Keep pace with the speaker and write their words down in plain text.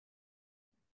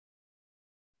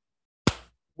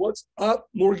What's up,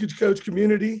 mortgage coach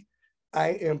community? I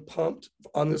am pumped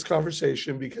on this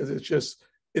conversation because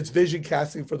it's vision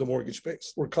casting for the mortgage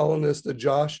space. We're calling this the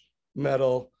Josh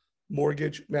Mettle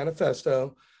Mortgage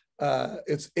Manifesto.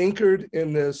 It's anchored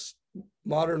in this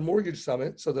modern mortgage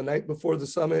summit. So the night before the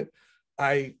summit,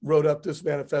 I wrote up this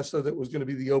manifesto that was going to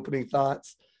be the opening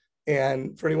thoughts.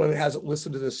 And for anyone that hasn't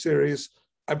listened to this series,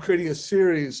 I'm creating a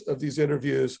series of these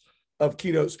interviews of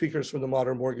keynote speakers from the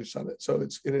Modern Mortgage Summit. So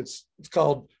it's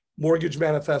called Mortgage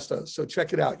Manifesto. So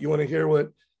check it out. You want to hear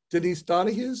what Denise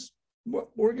Donahue's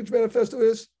Mortgage Manifesto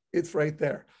is? It's right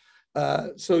there.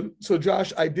 So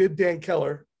Josh, I did Dan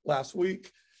Keller last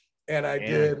week, and I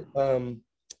did. God,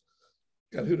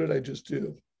 who did I just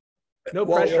do? No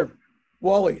pressure.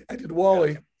 Wally. I did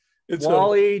Wally. It's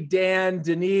Wally, Dan,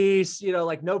 Denise.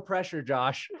 Like no pressure,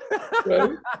 Josh.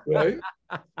 Right.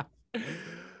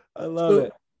 I love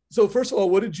it. So first of all,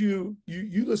 what did you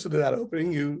listened to that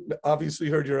opening? You obviously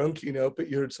heard your own keynote, but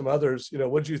you heard some others.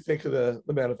 What did you think of the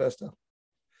manifesto?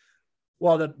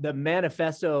 Well, the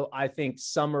manifesto, I think,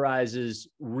 summarizes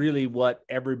really what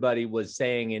everybody was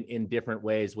saying in different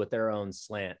ways with their own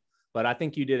slant. But I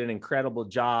think you did an incredible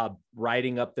job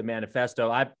writing up the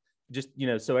manifesto. I just,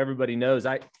 so everybody knows,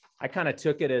 I kind of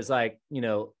took it as like,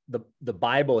 the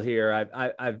Bible here.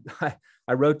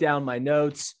 I wrote down my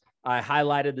notes. I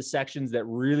highlighted the sections that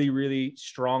really, really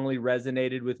strongly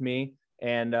resonated with me.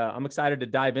 And I'm excited to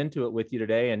dive into it with you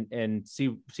today and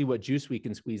see what juice we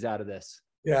can squeeze out of this.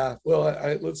 Yeah, well,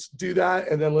 let's do that.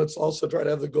 And then let's also try to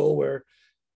have the goal where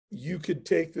you could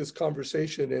take this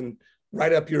conversation and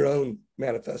write up your own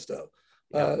manifesto.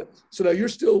 Yeah. So now you're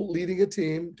still leading a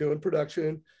team, doing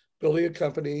production, building a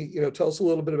company. Tell us a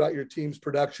little bit about your team's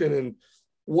production and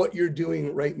what you're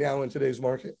doing right now in today's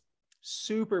market.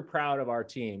 Super proud of our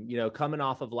team, coming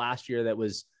off of last year that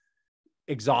was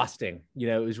exhausting.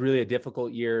 It was really a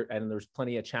difficult year and there's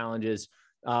plenty of challenges.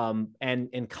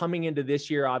 And coming into this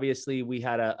year, obviously we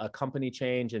had a company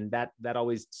change and that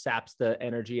always saps the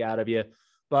energy out of you,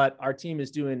 but our team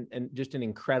is doing just an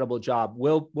incredible job.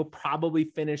 We'll probably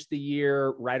finish the year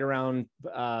right around,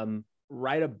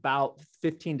 right about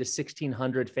 15 to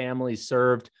 1600 families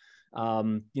served.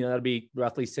 That'll be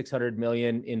roughly 600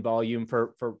 million in volume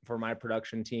for my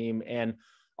production team, and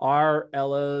our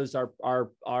LOs,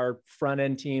 our front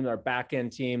end team, our back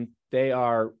end team, they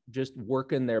are just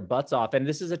working their butts off. And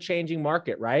this is a changing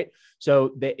market, right?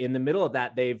 So in the middle of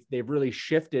that, they've really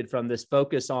shifted from this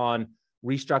focus on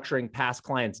restructuring past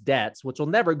clients' debts, which will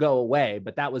never go away,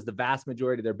 but that was the vast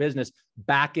majority of their business,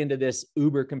 back into this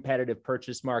uber competitive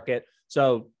purchase market.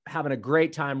 So having a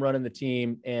great time running the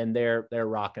team, and they're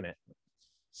rocking it.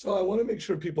 So I want to make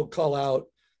sure people call out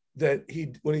that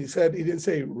when he said, he didn't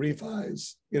say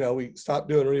refis, we stopped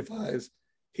doing refis.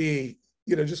 He,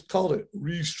 just called it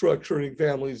restructuring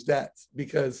families' debts,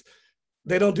 because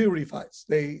they don't do refis.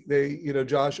 They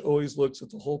Josh always looks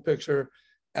at the whole picture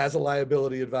as a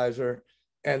liability advisor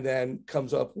and then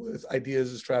comes up with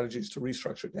ideas and strategies to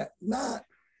restructure debt, not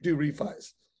do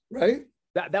refis, right?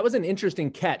 That was an interesting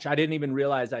catch. I didn't even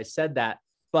realize I said that,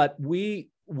 but we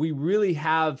really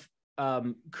have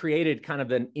created kind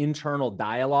of an internal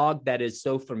dialogue that is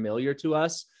so familiar to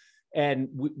us. And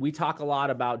we talk a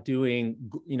lot about doing,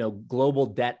 global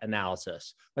debt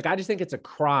analysis. Like, I just think it's a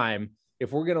crime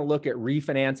if we're going to look at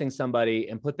refinancing somebody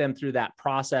and put them through that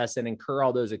process and incur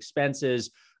all those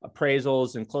expenses,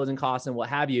 appraisals and closing costs and what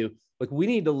have you. Like, we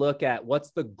need to look at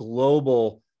what's the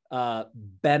global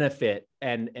benefit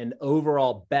and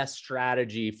overall best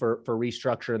strategy for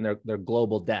restructuring their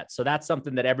global debt. So that's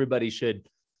something that everybody should,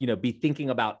 be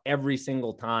thinking about every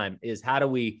single time, is how do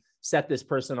we set this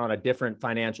person on a different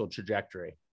financial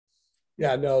trajectory?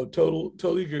 Yeah, no,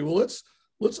 totally agree. Well,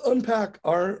 let's unpack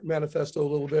our manifesto a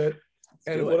little bit.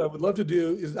 And what I would love to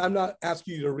do is, I'm not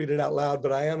asking you to read it out loud,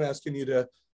 but I am asking you to,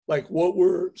 what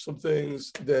were some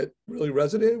things that really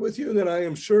resonated with you? And then I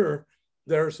am sure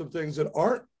there are some things that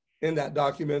aren't in that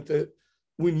document that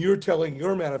when you're telling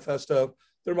your manifesto,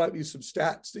 there might be some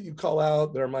stats that you call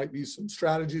out. There might be some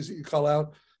strategies that you call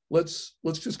out. Let's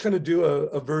just kind of do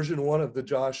a version 1 of the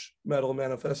Josh Mettle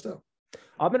manifesto.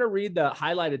 I'm going to read the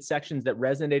highlighted sections that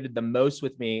resonated the most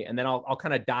with me, and then I'll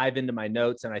kind of dive into my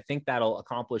notes, and I think that'll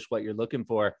accomplish what you're looking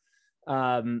for.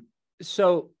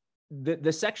 So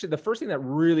the first thing that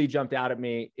really jumped out at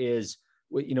me is,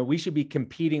 we should be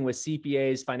competing with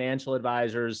CPAs, financial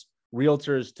advisors,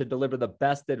 realtors to deliver the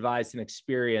best advice and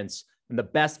experience and the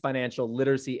best financial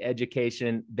literacy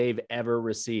education they've ever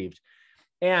received.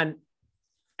 And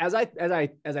as I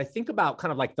think about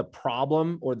kind of like the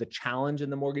problem or the challenge in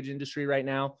the mortgage industry right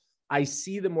now, I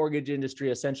see the mortgage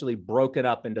industry essentially broken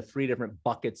up into 3 different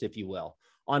buckets, if you will.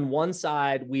 On one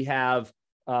side, we have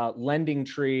lending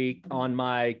tree on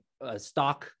my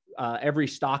every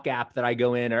stock app that I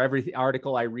go in, or every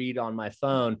article I read on my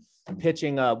phone,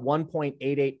 pitching a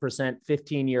 1.88%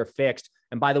 15-year fixed.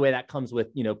 And by the way, that comes with,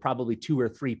 probably 2 or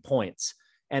 3 points.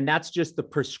 And that's just the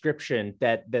prescription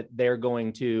that they're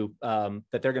going to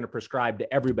prescribe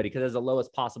to everybody, because it's the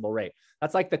lowest possible rate.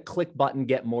 That's like the click button,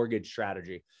 get mortgage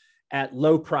strategy at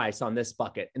low price on this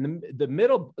bucket. And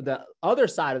the other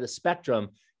side of the spectrum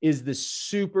is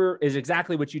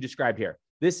exactly what you described here.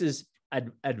 This is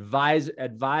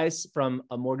advice from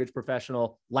a mortgage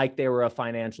professional, like they were a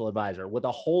financial advisor, with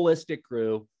a holistic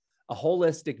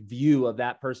view of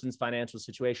that person's financial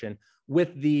situation,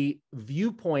 with the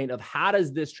viewpoint of how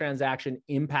does this transaction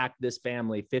impact this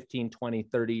family 15, 20,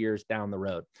 30 years down the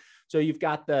road. So you've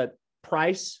got the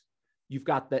price, you've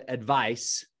got the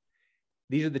advice.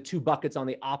 These are the 2 buckets on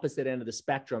the opposite end of the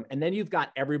spectrum. And then you've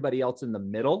got everybody else in the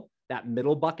middle, that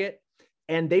middle bucket.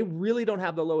 And they really don't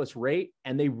have the lowest rate,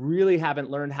 and they really haven't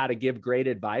learned how to give great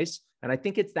advice. And I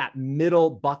think it's that middle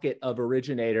bucket of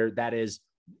originator that is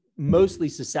mostly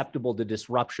susceptible to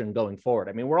disruption going forward.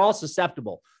 I mean, we're all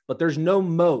susceptible, but there's no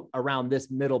moat around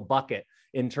this middle bucket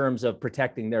in terms of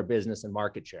protecting their business and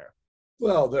market share.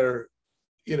 Well,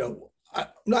 I'm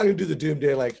not going to do the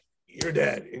doomsday like you're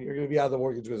dead and you're going to be out of the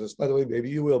mortgage business. By the way, maybe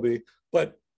you will be,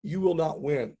 but you will not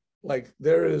win. Like,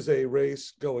 there is a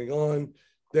race going on.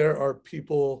 There are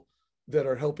people that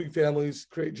are helping families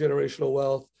create generational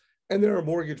wealth, and there are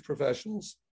mortgage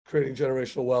professionals creating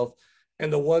generational wealth.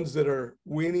 And the ones that are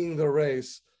winning the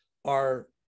race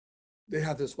they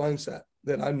have this mindset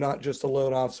that I'm not just a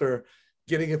loan officer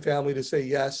getting a family to say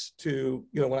yes to,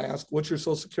 when I ask, what's your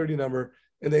social security number?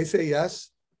 And they say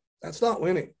yes, that's not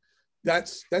winning.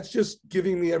 That's just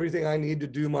giving me everything I need to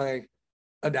do my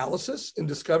analysis and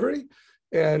discovery.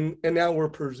 And now we're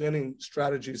presenting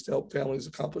strategies to help families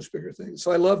accomplish bigger things.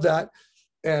 So I love that.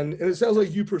 And it sounds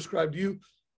like you prescribed.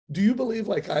 Do you believe,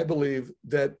 like I believe,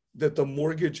 that the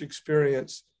mortgage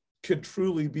experience could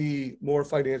truly be more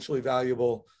financially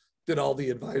valuable than all the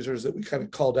advisors that we kind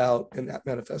of called out in that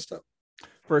manifesto?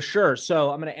 For sure.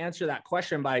 So I'm going to answer that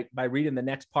question by reading the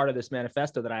next part of this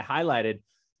manifesto that I highlighted.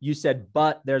 You said,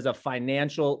 but there's a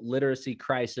financial literacy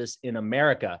crisis in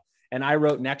America. And I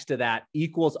wrote next to that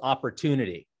equals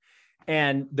opportunity.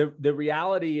 And the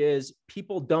reality is,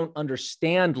 people don't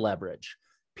understand leverage.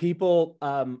 People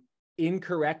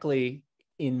incorrectly,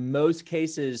 in most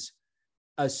cases,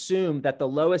 assume that the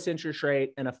lowest interest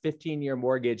rate and a 15-year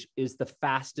mortgage is the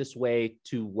fastest way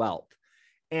to wealth.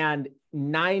 And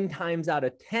 9 times out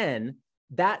of 10,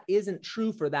 that isn't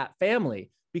true for that family,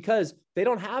 because they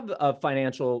don't have a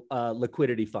financial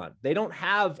liquidity fund. They don't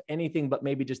have anything but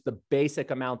maybe just the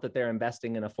basic amount that they're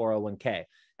investing in a 401k.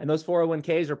 And those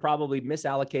 401ks are probably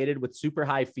misallocated with super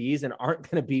high fees and aren't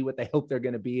going to be what they hope they're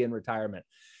going to be in retirement.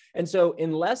 And so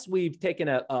unless we've taken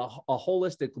a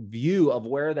holistic view of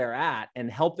where they're at and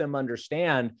help them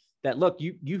understand that, look,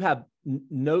 you have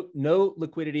no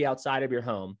liquidity outside of your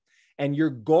home, and your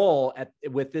goal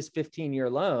with this 15-year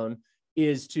loan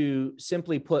is to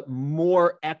simply put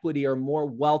more equity or more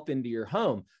wealth into your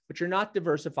home, but you're not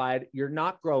diversified, you're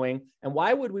not growing. And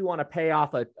why would we want to pay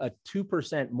off a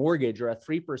 2% mortgage or a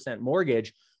 3%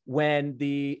 mortgage when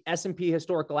the S&P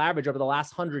historical average over the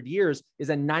last 100 years is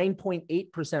a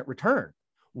 9.8% return?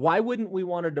 Why wouldn't we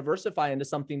want to diversify into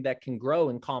something that can grow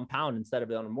and compound instead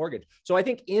of on a mortgage? So I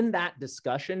think in that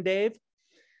discussion, Dave,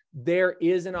 there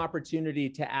is an opportunity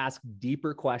to ask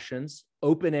deeper questions,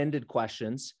 open-ended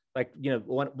questions. Like,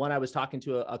 when I was talking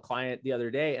to a client the other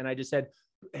day, and I just said,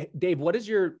 hey, Dave, what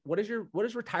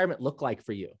does retirement look like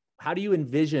for you? How do you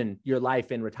envision your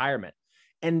life in retirement?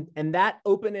 And that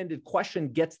open-ended question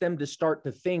gets them to start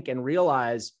to think and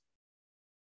realize,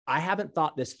 I haven't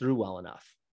thought this through well enough,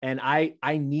 and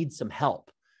I need some help.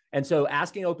 And so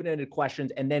asking open-ended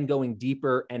questions and then going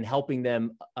deeper and helping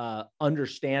them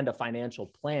understand a financial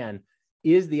plan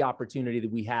is the opportunity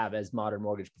that we have as modern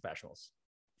mortgage professionals.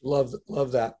 Love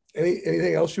that.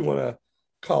 Anything else you want to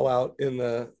call out in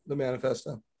the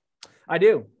manifesto? I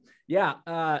do. Yeah.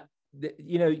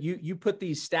 You put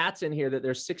these stats in here that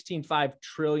there's $16.5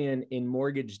 trillion in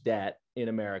mortgage debt in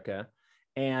America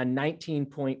and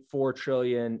 $19.4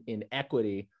 trillion in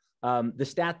equity. The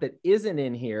stat that isn't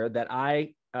in here that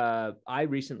I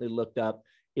recently looked up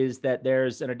is that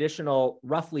there's an additional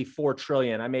roughly 4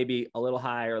 trillion. I may be a little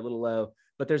high or a little low,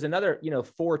 but there's another,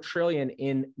 4 trillion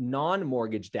in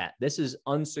non-mortgage debt. This is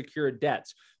unsecured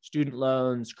debts, student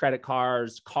loans, credit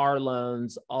cards, car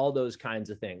loans, all those kinds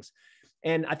of things.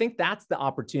 And I think that's the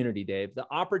opportunity, Dave. The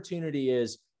opportunity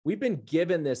is we've been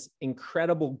given this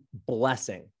incredible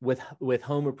blessing with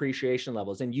home appreciation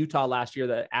levels. In Utah last year,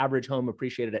 the average home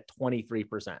appreciated at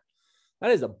 23%.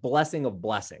 That is a blessing of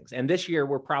blessings. And this year,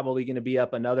 we're probably going to be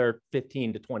up another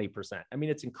 15 to 20%. I mean,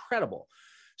 it's incredible.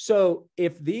 So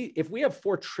if we have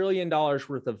 $4 trillion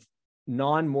worth of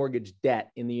non-mortgage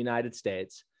debt in the United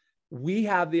States, we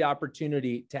have the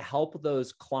opportunity to help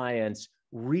those clients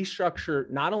restructure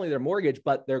not only their mortgage,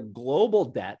 but their global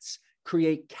debts,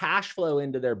 create cash flow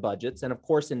into their budgets, and of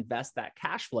course, invest that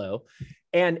cash flow.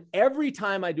 And every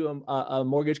time I do a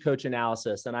mortgage coach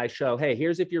analysis and I show, hey,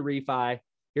 here's if you refi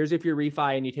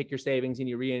and you take your savings and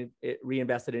you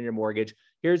reinvest it in your mortgage.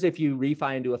 Here's if you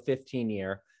refi into a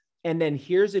 15-year. And then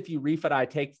here's if you refi,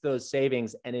 take those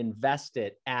savings and invest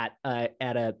it at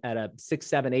a 6,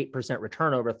 7, 8%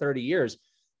 return over 30 years.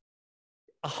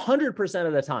 100%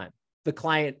 of the time, the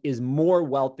client is more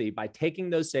wealthy by taking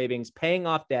those savings, paying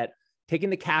off debt, taking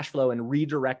the cash flow and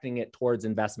redirecting it towards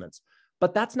investments.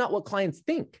 But that's not what clients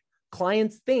think.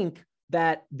 Clients think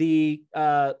that the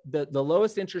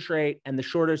lowest interest rate and the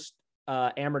shortest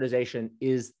amortization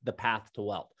is the path to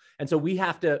wealth. And so we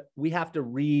have to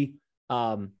re-educate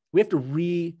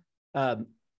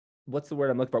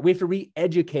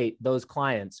those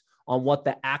clients on what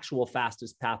the actual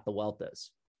fastest path to wealth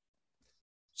is.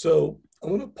 So I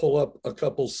want to pull up a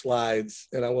couple slides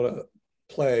and I want to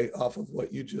play off of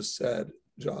what you just said,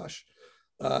 Josh.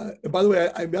 And by the way,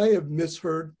 I may have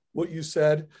misheard what you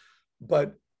said,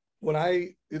 but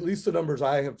at least the numbers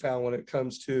I have found when it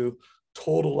comes to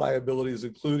total liabilities,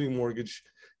 including mortgage,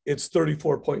 it's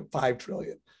 34.5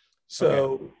 trillion.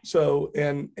 So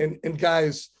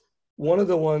guys, one of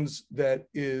the ones that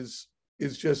is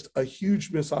just a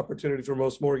huge missed opportunity for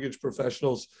most mortgage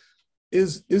professionals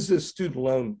is this student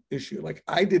loan issue. Like,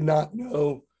 I did not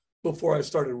know before I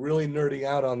started really nerding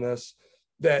out on this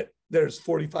that there's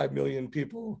 45 million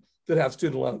people that have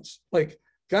student loans. Like,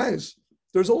 guys,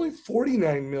 there's only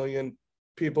 49 million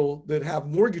people that have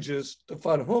mortgages to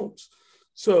fund homes.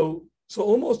 So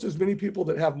almost as many people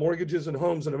that have mortgages and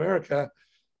homes in America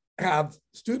have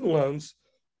student loans.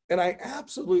 And I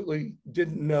absolutely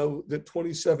didn't know that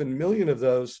 27 million of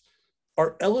those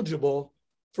are eligible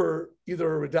for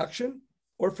either a reduction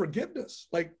or forgiveness,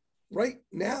 like right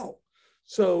now.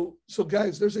 So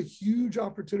guys, there's a huge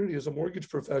opportunity as a mortgage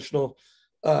professional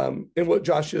in what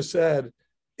Josh just said,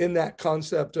 in that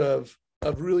concept of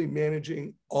really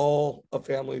managing all a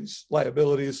family's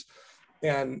liabilities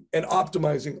and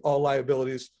optimizing all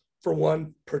liabilities for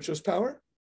one, purchase power.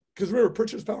 Because remember,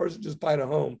 purchase power isn't just buying a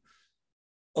home.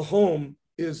 A home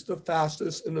is the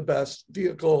fastest and the best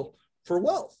vehicle for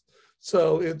wealth.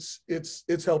 So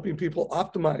it's helping people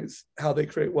optimize how they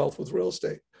create wealth with real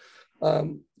estate.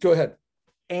 Go ahead.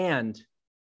 And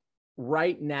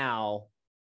right now,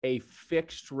 a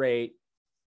fixed rate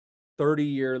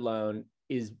 30-year loan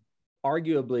is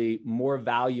arguably more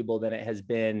valuable than it has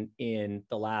been in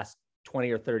the last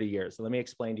 20 or 30 years. So let me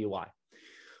explain to you why.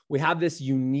 We have this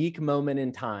unique moment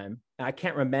in time. And I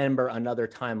can't remember another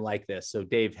time like this. So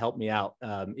Dave, help me out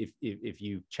if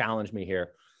you challenge me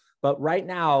here. But right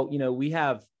now, we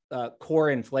have core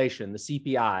inflation. The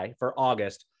CPI for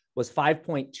August was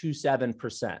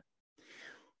 5.27%.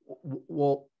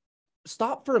 Well,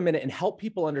 stop for a minute and help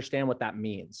people understand what that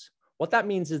means. What that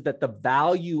means is that the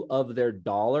value of their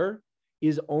dollar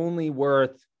is only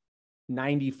worth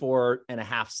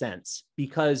 94.5 cents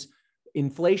because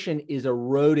inflation is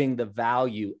eroding the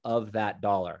value of that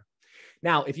dollar.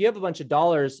 Now, if you have a bunch of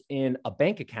dollars in a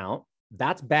bank account,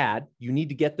 that's bad. You need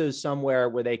to get those somewhere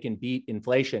where they can beat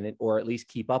inflation or at least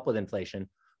keep up with inflation.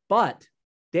 But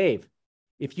Dave,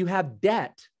 if you have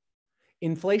debt,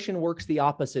 inflation works the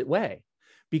opposite way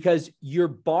because you're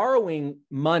borrowing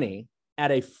money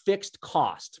at a fixed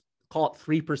cost, call it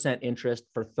 3% interest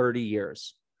for 30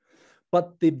 years.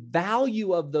 But the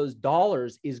value of those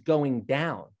dollars is going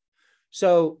down.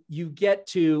 So you get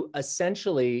to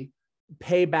essentially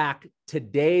pay back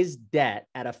today's debt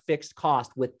at a fixed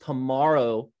cost with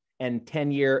tomorrow and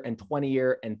 10-year and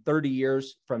 20-year and 30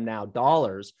 years from now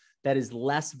dollars that is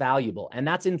less valuable. And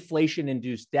that's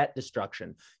inflation-induced debt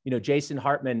destruction. Jason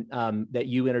Hartman, that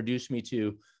you introduced me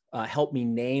to, helped me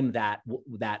name that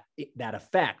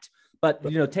effect. But,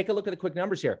 take a look at the quick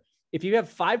numbers here. If you have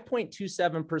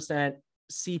 5.27%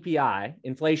 CPI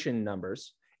inflation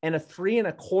numbers and a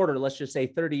 3.25, let's just say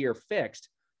 30-year fixed,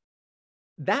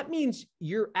 that means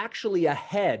you're actually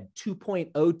ahead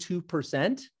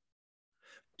 2.02%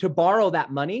 to borrow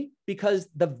that money because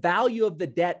the value of the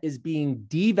debt is being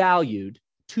devalued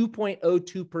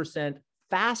 2.02%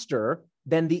 faster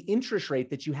than the interest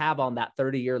rate that you have on that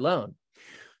 30-year loan.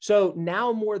 So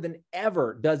now more than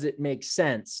ever does it make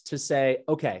sense to say,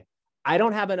 okay, I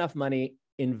don't have enough money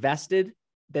invested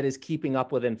that is keeping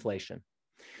up with inflation.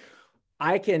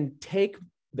 I can take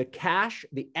the cash,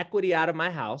 the equity out of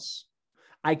my house.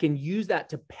 I can use that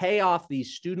to pay off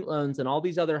these student loans and all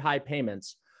these other high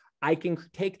payments. I can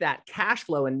take that cash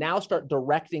flow and now start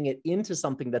directing it into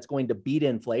something that's going to beat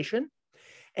inflation.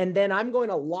 And then I'm going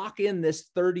to lock in this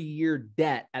 30-year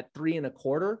debt at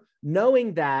 3.25,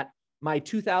 knowing that my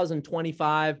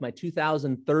 2025, my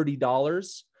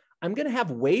 $2030, I'm going to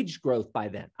have wage growth by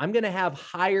then. I'm going to have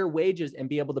higher wages and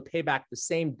be able to pay back the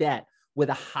same debt with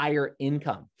a higher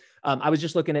income. I was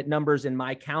just looking at numbers in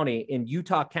my county, in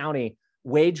Utah County,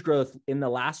 wage growth in the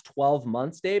last 12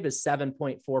 months, Dave, is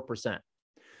 7.4%.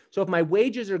 So if my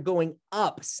wages are going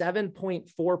up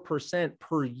 7.4%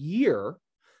 per year,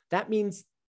 that means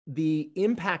the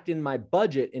impact in my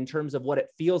budget in terms of what it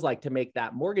feels like to make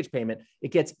that mortgage payment,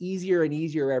 it gets easier and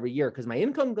easier every year because my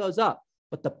income goes up,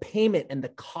 but the payment and the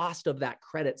cost of that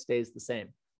credit stays the same.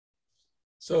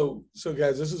 So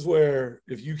guys, this is where,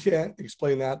 if you can't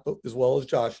explain that as well as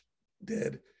Josh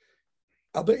did,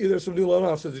 I'll bet you there's some new loan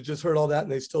officers that just heard all that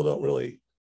and they still don't really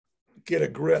get a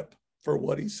grip for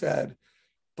what he said.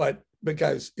 But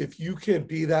guys, if you can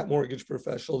be that mortgage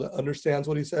professional that understands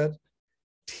what he said,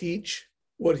 teach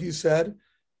what he said,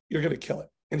 you're going to kill it.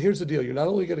 And here's the deal. You're not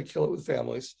only going to kill it with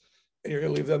families and you're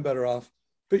going to leave them better off,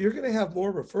 but you're going to have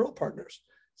more referral partners.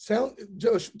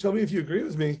 Josh, tell me if you agree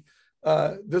with me.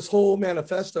 This whole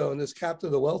manifesto and this Captain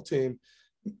of the Wealth team,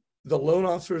 the loan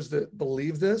officers that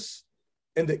believe this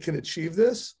and that can achieve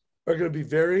this are going to be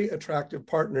very attractive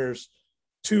partners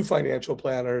to financial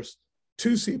planners, to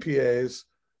CPAs,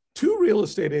 to real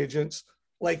estate agents.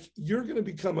 Like, you're going to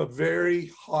become a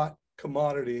very hot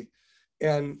commodity.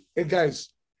 And guys,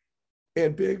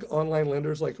 and big online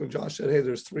lenders, like when Josh said, hey,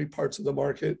 there's 3 parts of the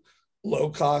market: low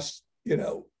cost,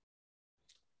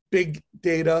 big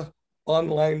data,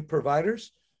 online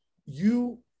providers.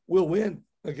 You will win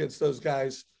against those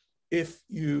guys if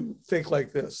you think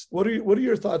like this. What are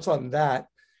your thoughts on that,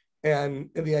 and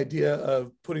the idea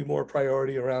of putting more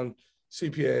priority around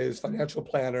CPAs, financial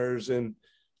planners, and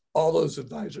all those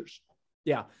advisors?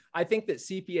 Yeah, I think that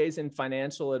CPAs and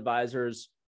financial advisors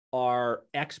are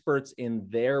experts in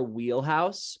their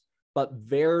wheelhouse, but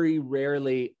very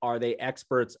rarely are they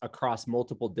experts across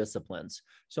multiple disciplines.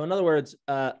 So in other words,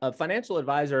 a financial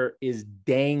advisor is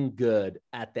dang good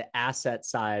at the asset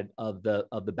side of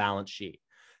the balance sheet,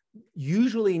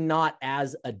 usually not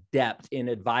as adept in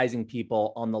advising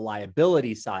people on the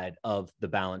liability side of the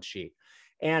balance sheet.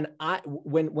 And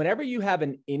whenever you have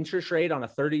an interest rate on a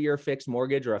 30-year fixed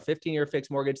mortgage or a 15-year fixed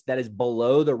mortgage that is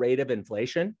below the rate of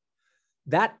inflation,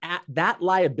 that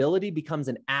liability becomes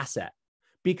an asset,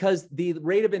 because the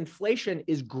rate of inflation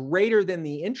is greater than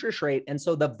the interest rate. And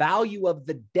so the value of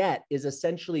the debt is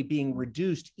essentially being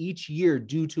reduced each year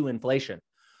due to inflation.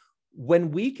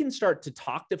 When we can start to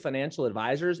talk to financial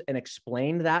advisors and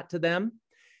explain that to them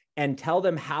and tell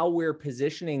them how we're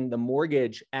positioning the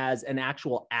mortgage as an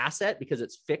actual asset because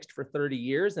it's fixed for 30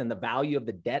 years and the value of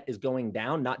the debt is going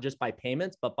down, not just by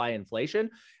payments, but by inflation.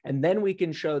 And then we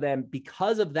can show them,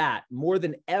 because of that, more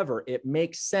than ever, it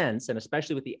makes sense. And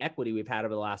especially with the equity we've had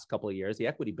over the last couple of years, the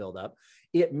equity buildup,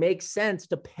 it makes sense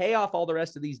to pay off all the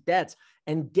rest of these debts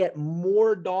and get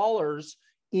more dollars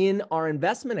in our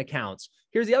investment accounts.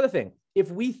 Here's the other thing.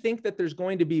 If we think that there's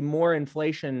going to be more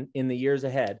inflation in the years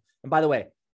ahead, and by the way,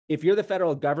 if you're the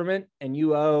federal government and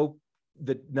you owe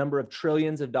the number of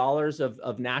trillions of dollars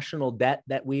of national debt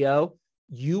that we owe,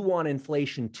 you want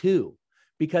inflation too,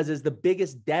 because as the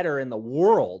biggest debtor in the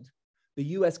world, the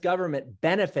US government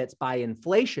benefits by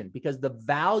inflation because the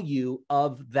value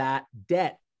of that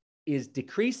debt is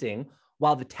decreasing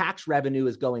while the tax revenue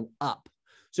is going up.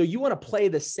 So you want to play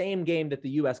the same game that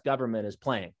the US government is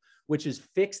playing, which is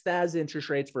fix those interest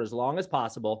rates for as long as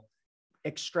possible,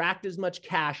 extract as much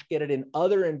cash, get it in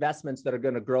other investments that are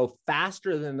going to grow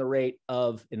faster than the rate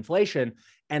of inflation,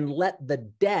 and let the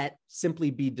debt simply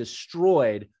be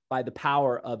destroyed by the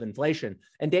power of inflation.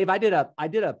 And Dave, I did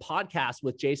a podcast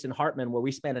with Jason Hartman where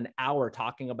we spent an hour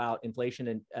talking about inflation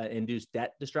and induced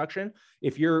debt destruction.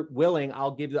 If you're willing,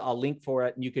 I'll give you a link for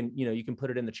it, and you can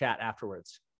put it in the chat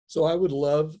afterwards. So I would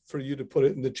love for you to put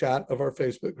it in the chat of our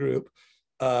Facebook group.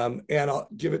 And I'll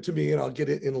give it to me and I'll get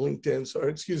it in LinkedIn,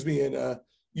 in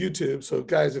YouTube. So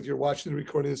guys, if you're watching the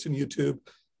recording this in YouTube,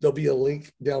 there'll be a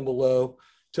link down below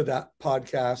to that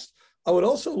podcast. I would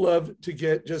also love to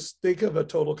just think of a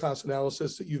total cost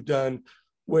analysis that you've done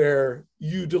where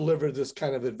you deliver this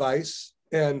kind of advice.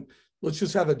 And let's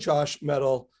just have a Josh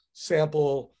Mettle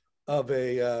sample of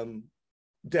a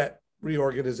debt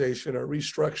reorganization or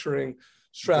restructuring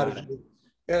strategy.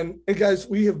 And guys,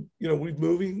 we have, we're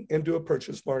moving into a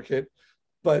purchase market,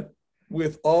 but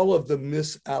with all of the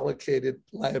misallocated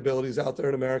liabilities out there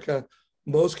in America,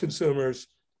 most consumers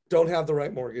don't have the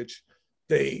right mortgage.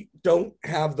 They don't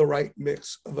have the right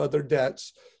mix of other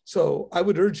debts. So I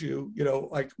would urge you,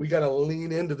 like we got to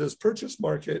lean into this purchase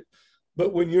market.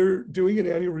 But when you're doing an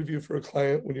annual review for a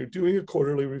client, when you're doing a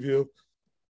quarterly review,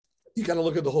 you got to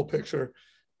look at the whole picture,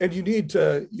 and you need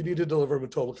to deliver them a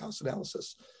total cost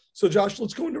analysis. So Josh,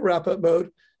 let's go into wrap up mode.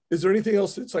 Is there anything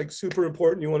else that's like super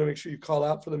important you want to make sure you call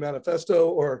out for the manifesto,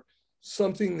 or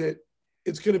something that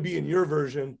it's going to be in your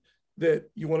version that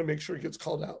you want to make sure it gets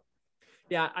called out?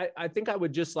 Yeah, I think I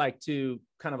would just like to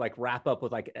kind of like wrap up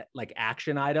with like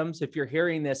action items. If you're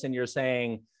hearing this and you're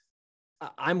saying,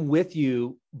 I'm with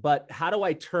you, but how do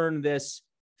I turn this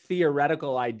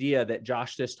theoretical idea that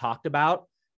Josh just talked about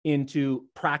into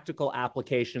practical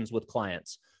applications with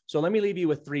clients? So let me leave you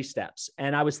with 3 steps.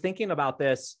 And I was thinking about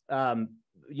this, how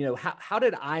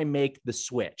did I make the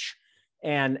switch?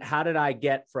 And how did I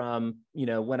get from,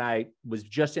 when I was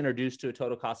just introduced to a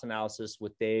total cost analysis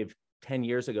with Dave 10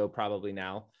 years ago, probably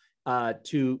now,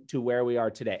 to where we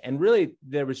are today? And really,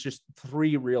 there was just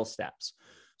 3 real steps.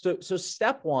 So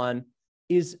step 1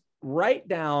 is write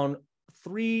down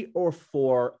 3 or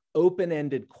 4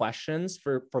 open-ended questions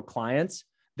for clients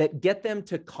that get them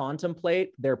to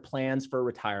contemplate their plans for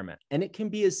retirement. And it can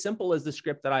be as simple as the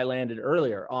script that I landed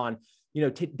earlier on,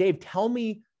 Dave, tell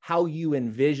me how you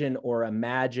envision or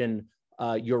imagine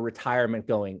your retirement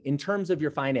going in terms of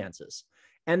your finances.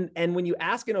 And when you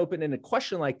ask an open-ended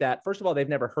question like that, first of all, they've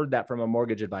never heard that from a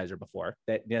mortgage advisor before.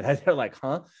 That they're like,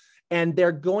 huh? And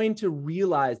they're going to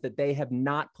realize that they have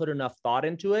not put enough thought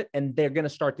into it, and they're going to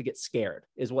start to get scared.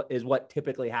 Is what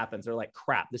typically happens. They're like,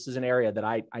 crap, this is an area that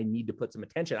I need to put some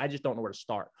attention. I just don't know where to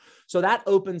start. So that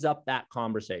opens up that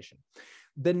conversation.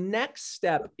 The next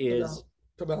step is,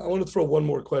 I want to throw one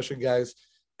more question, guys.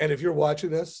 And if you're watching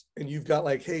this and you've got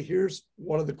like, hey, here's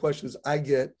one of the questions I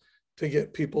get to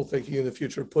get people thinking in the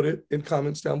future, put it in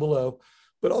comments down below.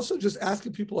 But also just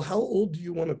asking people, how old do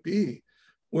you want to be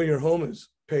when your home is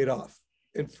paid off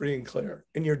and free and clear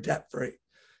and you're debt free?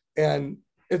 And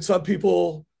some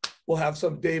people will have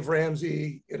some Dave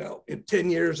Ramsey, in 10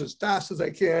 years as fast as I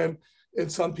can.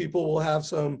 And some people will have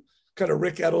some kind of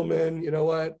Rick Edelman, you know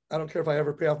what? I don't care if I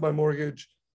ever pay off my mortgage.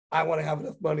 I want to have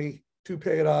enough money to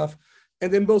pay it off.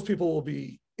 And then most people will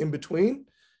be in between.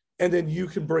 And then you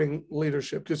can bring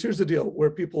leadership, because here's the deal: where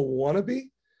people want to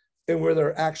be and where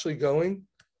they're actually going,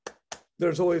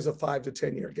 there's always a 5 to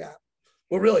 10 year gap.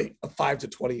 Well, really a 5 to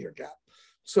 20 year gap.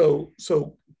 So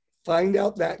find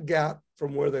out that gap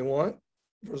from where they want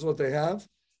versus what they have,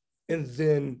 and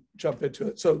then jump into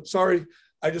it. So sorry,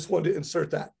 I just wanted to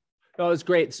insert that. No, it's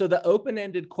great. So the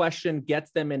open-ended question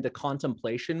gets them into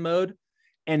contemplation mode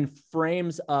and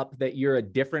frames up that you're a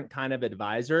different kind of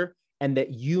advisor and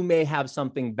that you may have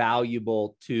something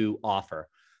valuable to offer.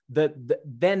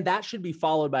 Then that should be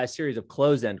followed by a series of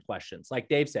close-end questions. Like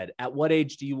Dave said, at what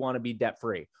age do you want to be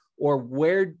debt-free? Or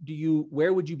where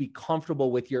would you be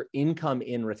comfortable with your income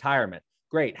in retirement?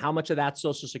 Great. How much of that's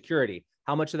Social Security?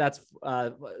 How much of that's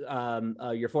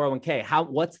your 401k?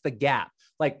 What's the gap?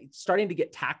 Like starting to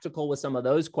get tactical with some of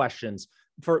those questions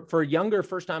for younger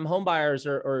first-time home buyers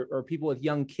or people with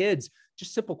young kids.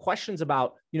 Just simple questions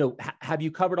about, have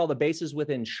you covered all the bases with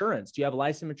insurance? Do you have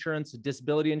life insurance,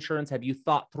 disability insurance? Have you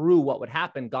thought through what would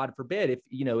happen, God forbid,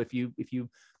 if you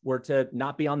were to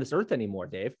not be on this earth anymore,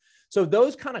 Dave? So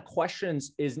those kind of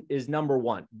questions is number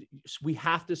 1. We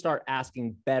have to start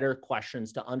asking better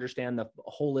questions to understand the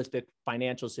holistic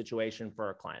financial situation for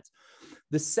our clients.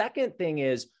 The second thing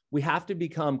is we have to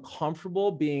become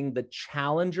comfortable being the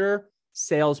challenger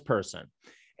salesperson.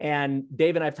 And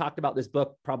Dave and I've talked about this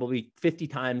book probably 50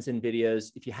 times in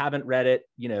videos. If you haven't read it,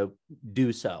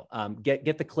 do so.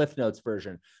 Get the Cliff Notes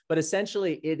version. But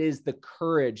essentially, it is the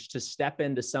courage to step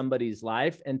into somebody's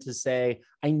life and to say,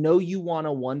 I know you want a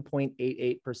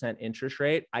 1.88% interest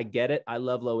rate. I get it. I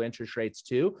love low interest rates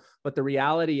too. But the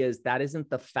reality is that isn't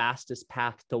the fastest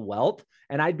path to wealth.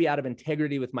 And I'd be out of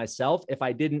integrity with myself if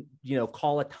I didn't,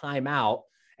 call a timeout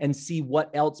and see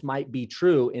what else might be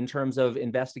true in terms of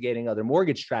investigating other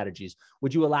mortgage strategies.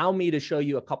 Would you allow me to show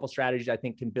you a couple strategies I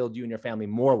think can build you and your family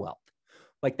more wealth?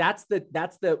 Like that's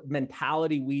the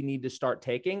mentality we need to start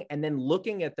taking, and then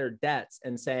looking at their debts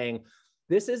and saying,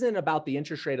 this isn't about the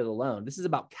interest rate of the loan. This is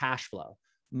about cash flow.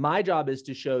 My job is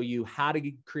to show you how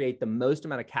to create the most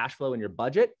amount of cash flow in your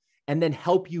budget and then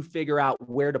help you figure out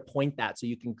where to point that so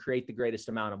you can create the greatest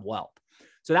amount of wealth.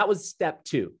 So that was step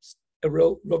 2.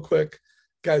 Real quick.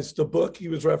 Guys, the book he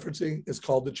was referencing is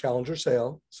called The Challenger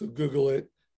Sale. So Google it,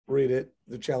 read it,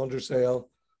 The Challenger Sale,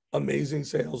 amazing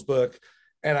sales book.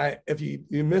 And if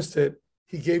you missed it,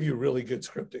 he gave you really good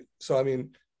scripting. So, I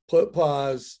mean, put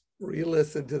pause,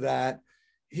 re-listen to that.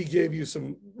 He gave you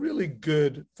some really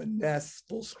good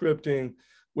finesseful scripting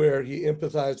where he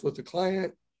empathized with the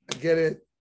client. I get it,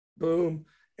 boom.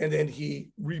 And then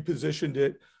he repositioned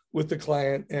it with the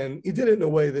client. And he did it in a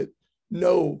way that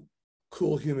no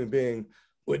cool human being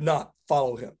would not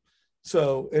follow him.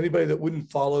 So anybody that wouldn't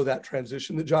follow that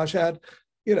transition that Josh had,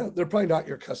 they're probably not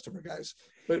your customer, guys.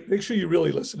 But make sure you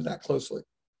really listen to that closely.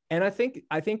 And I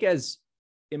think as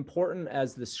important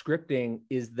as the scripting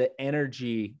is the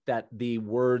energy that the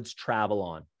words travel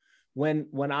on.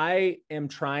 When I am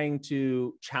trying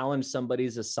to challenge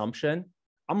somebody's assumption,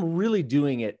 I'm really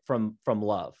doing it from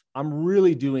love. I'm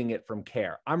really doing it from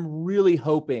care. I'm really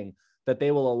hoping that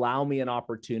they will allow me an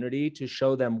opportunity to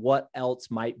show them what else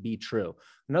might be true.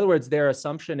 In other words, their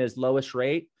assumption is lowest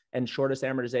rate and shortest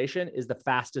amortization is the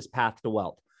fastest path to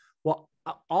wealth. Well,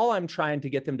 all I'm trying to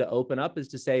get them to open up is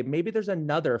to say, maybe there's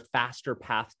another faster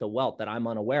path to wealth that I'm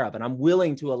unaware of, and I'm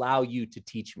willing to allow you to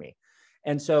teach me.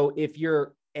 And so if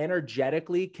you're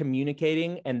energetically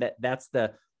communicating and that's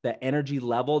the energy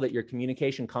level that your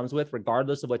communication comes with,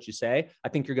 regardless of what you say, I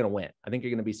think you're going to win. I think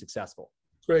you're going to be successful.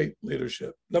 Great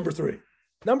leadership. Number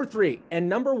three, and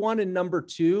number one and number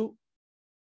two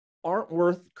aren't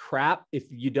worth crap if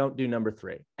you don't do number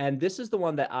three. And this is the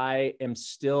one that I am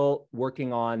still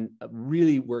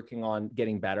really working on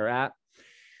getting better at.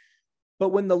 But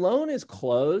when the loan is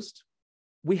closed,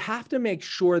 we have to make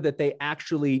sure that they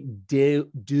actually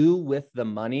do with the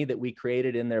money that we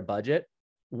created in their budget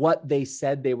what they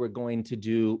said they were going to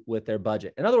do with their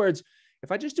budget. In other words,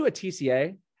 if I just do a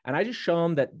TCA and I just show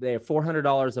them that they have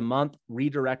 $400 a month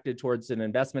redirected towards an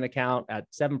investment account at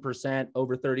 7%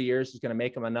 over 30 years is going to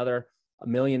make them another $1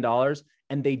 million,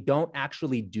 and they don't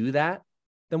actually do that,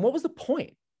 then what was the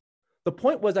point? The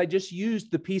point was I just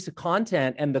used the piece of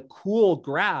content and the cool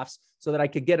graphs so that I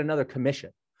could get another commission.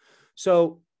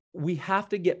 So we have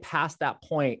to get past that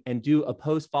point and do a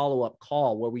post follow-up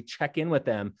call where we check in with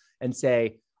them and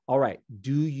say, all right,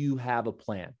 do you have a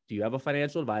plan? Do you have a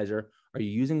financial advisor? Are you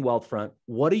using Wealthfront?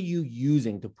 What are you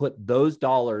using to put those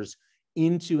dollars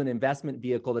into an investment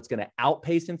vehicle that's going to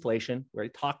outpace inflation? We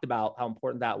already talked about how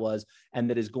important that was, and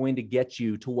that is going to get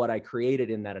you to what I created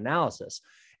in that analysis.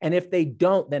 And if they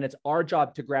don't, then it's our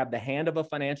job to grab the hand of a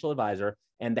financial advisor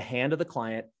and the hand of the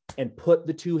client and put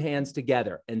the two hands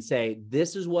together and say,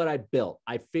 this is what I built.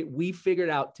 We figured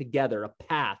out together a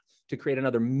path to create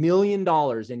another $1 million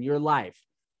in your life.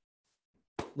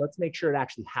 Let's make sure it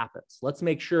actually happens. Let's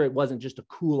make sure it wasn't just a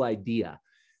cool idea.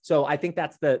 So I think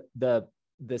that's the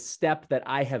step that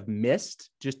I have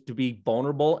missed, just to be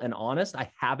vulnerable and honest. I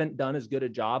haven't done as good a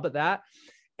job of that.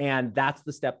 And that's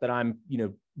the step that I'm,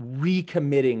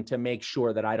 recommitting to make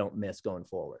sure that I don't miss going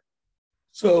forward.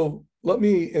 So let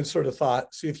me insert a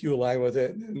thought, see if you align with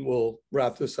it, and we'll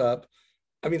wrap this up.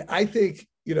 I mean, I think,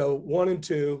 1 and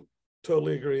 2,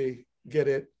 totally agree, get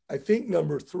it. I think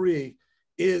number 3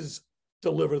 is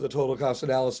deliver the total cost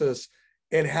analysis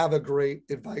and have a great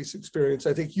advice experience.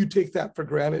 I think you take that for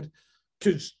granted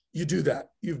because you do that.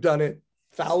 You've done it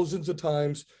thousands of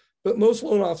times, but most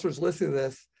loan officers listening to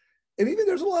this, and even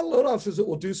there's a lot of loan officers that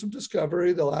will do some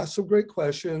discovery, they'll ask some great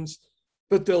questions,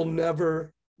 but they'll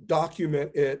never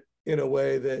document it in a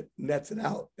way that nets it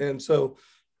out. And so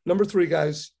number 3,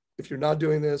 guys, if you're not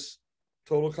doing this,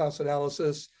 total cost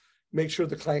analysis, make sure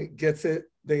the client gets it,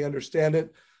 they understand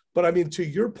it. But I mean, to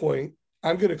your point,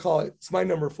 I'm going to call it's my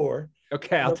number 4.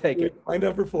 Okay, I'll take it. My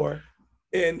number 4.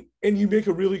 And you make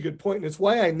a really good point. And it's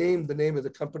why I named the name of the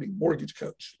company Mortgage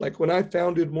Coach. Like when I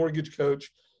founded Mortgage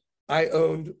Coach, I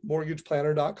owned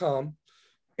mortgageplanner.com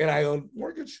and I owned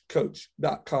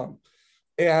mortgagecoach.com.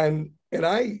 And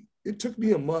it took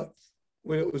me a month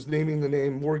when it was naming the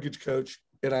name Mortgage Coach.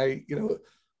 And I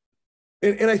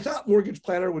thought Mortgage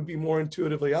Planner would be more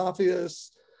intuitively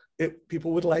obvious.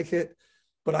 People would like it.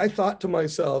 But I thought to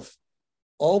myself,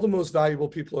 all the most valuable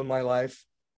people in my life,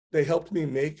 they helped me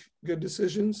make good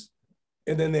decisions.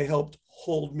 And then they helped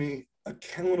hold me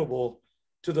accountable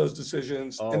to those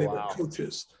decisions. Oh, and they wow. were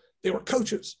coaches. They were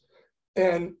coaches.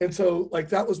 And so like,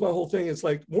 that was my whole thing. It's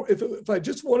like, if I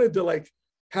just wanted to like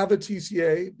have a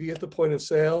TCA, be at the point of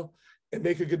sale and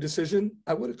make a good decision,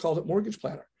 I would have called it Mortgage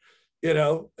Planner,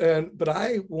 but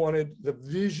I wanted the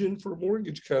vision for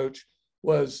Mortgage Coach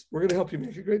was we're going to help you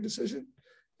make a great decision.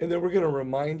 And then we're going to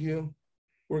remind you,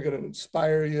 we're going to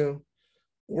inspire you,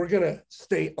 we're going to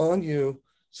stay on you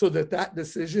so that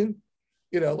decision,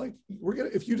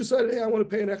 if you decided, hey, I want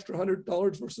to pay an extra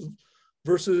 $100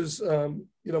 versus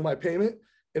my payment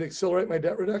and accelerate my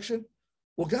debt reduction.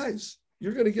 Well, guys,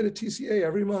 you're going to get a TCA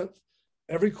every month,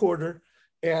 every quarter,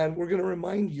 and we're going to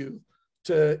remind you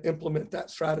to implement that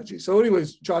strategy. So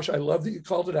anyways, Josh, I love that you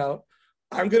called it out.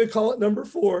 I'm going to call it number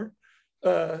 4.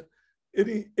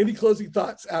 Any closing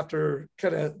thoughts after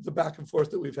kind of the back and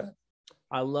forth that we've had?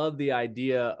 I love the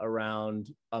idea around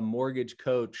a mortgage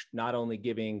coach not only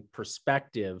giving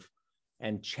perspective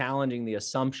and challenging the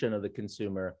assumption of the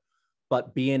consumer,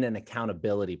 but being an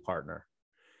accountability partner.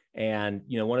 And,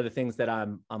 you know, one of the things that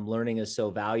I'm learning is so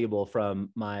valuable from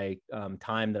my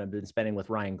time that I've been spending with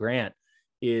Ryan Grant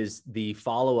is the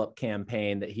follow-up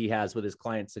campaign that he has with his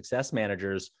client success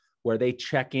managers, where they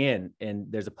check in and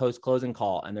there's a post-closing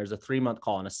call and there's a 3-month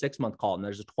call and a 6-month call and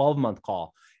there's a 12-month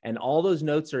call. And all those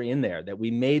notes are in there that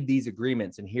we made these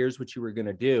agreements and here's what you were going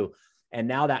to do. And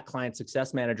now that client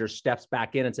success manager steps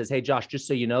back in and says, hey, Josh, just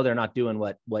so you know, they're not doing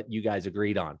what you guys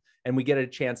agreed on. And we get a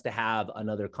chance to have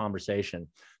another conversation.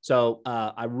 So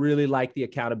I really like the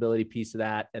accountability piece of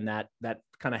that. And that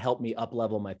kind of helped me up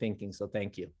level my thinking. So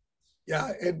thank you.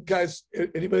 Yeah. And guys,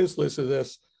 anybody who's listening to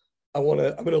this, I'm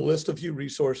going to list a few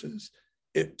resources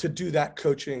to do that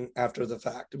coaching after the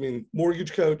fact. I mean,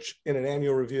 Mortgage Coach in an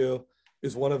annual review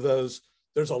is one of those.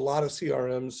 There's a lot of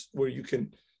CRMs where you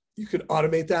can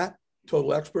automate that.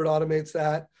 Total Expert automates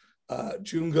that.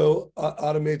 Jungo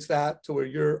automates that to where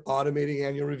you're automating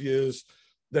annual reviews.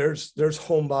 There's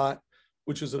HomeBot,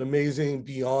 which is an amazing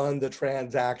beyond the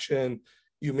transaction.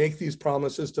 You make these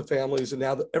promises to families, and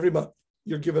now every month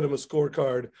you're giving them a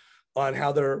scorecard on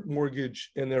how their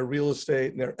mortgage and their real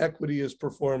estate and their equity is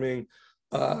performing.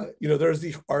 There's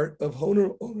the art of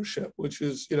ownership, which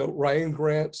is, Ryan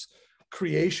Grant's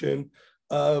creation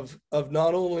of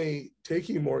not only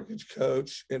taking Mortgage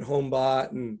Coach and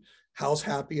HomeBot and House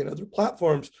Happy and other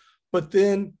platforms, but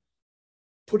then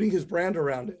putting his brand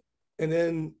around it and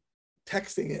then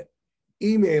texting it,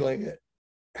 emailing it,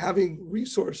 having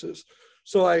resources.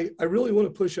 So I really want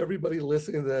to push everybody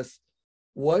listening to this.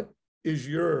 What is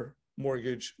your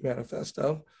mortgage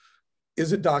manifesto?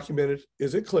 Is it documented?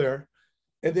 Is it clear?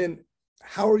 And then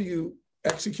how are you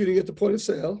executing at the point of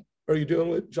sale? Are you doing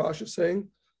what Josh is saying?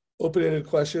 Open-ended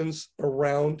questions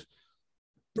around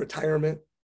retirement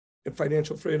and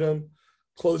financial freedom,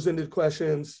 closed-ended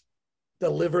questions,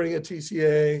 delivering a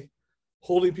TCA,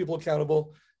 holding people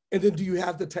accountable. And then do you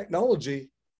have the technology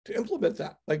to implement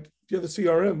that? Like, do you have the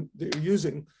CRM that you're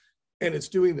using and it's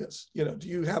doing this? Do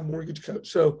you have Mortgage Coach?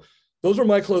 So those are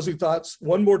my closing thoughts.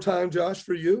 One more time, Josh,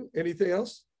 for you. Anything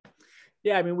else?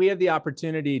 Yeah, I mean, we have the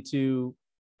opportunity to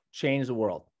change the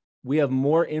world. We have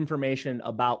more information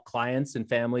about clients and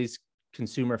families'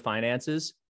 consumer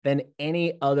finances than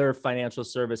any other financial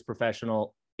service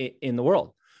professional in the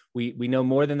world. We know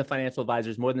more than the financial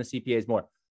advisors, more than the CPAs, more.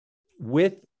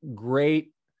 With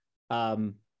great,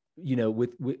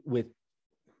 with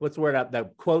what's the word out,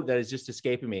 that quote that is just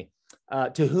escaping me.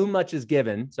 To whom much is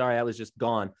given, sorry, I was just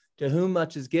gone. To whom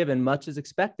much is given, much is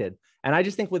expected. And I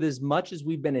just think with as much as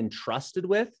we've been entrusted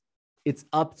with, it's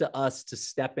up to us to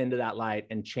step into that light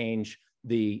and change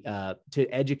to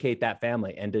educate that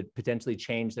family and to potentially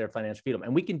change their financial freedom.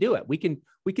 And we can do it. We can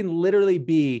literally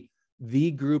be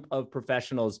the group of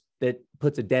professionals that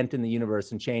puts a dent in the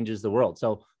universe and changes the world.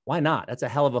 So why not? That's a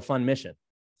hell of a fun mission.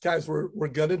 Guys, we're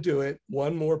going to do it.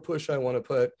 One more push I want to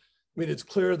put. I mean, it's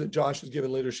clear that Josh has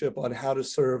given leadership on how to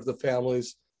serve the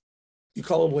families. You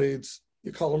call them leads,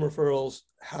 you call them referrals.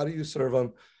 How do you serve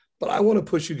them? But I want to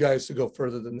push you guys to go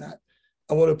further than that.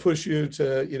 I want to push you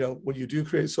to, when you do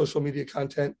create social media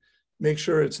content, make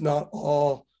sure it's not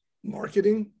all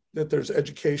marketing, that there's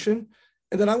education.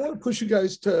 And then I want to push you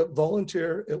guys to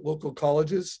volunteer at local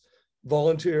colleges,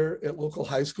 volunteer at local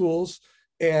high schools,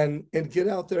 and get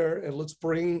out there and let's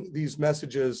bring these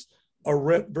messages, a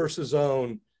rent versus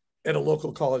own at a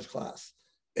local college class,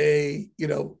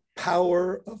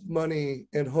 power of money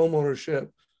and home ownership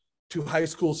to high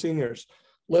school seniors.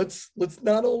 Let's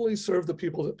not only serve the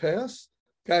people that pay us,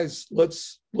 guys,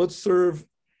 let's serve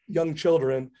young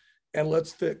children and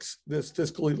let's fix this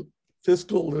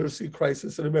fiscal literacy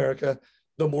crisis in America.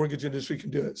 The mortgage industry can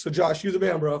do it. So Josh, you the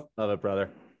man, bro. Love it, brother.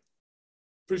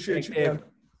 Appreciate you, man.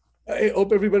 I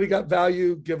hope everybody got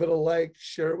value. Give it a like,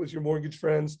 share it with your mortgage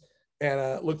friends,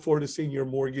 and look forward to seeing your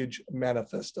mortgage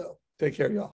manifesto. Take care, y'all.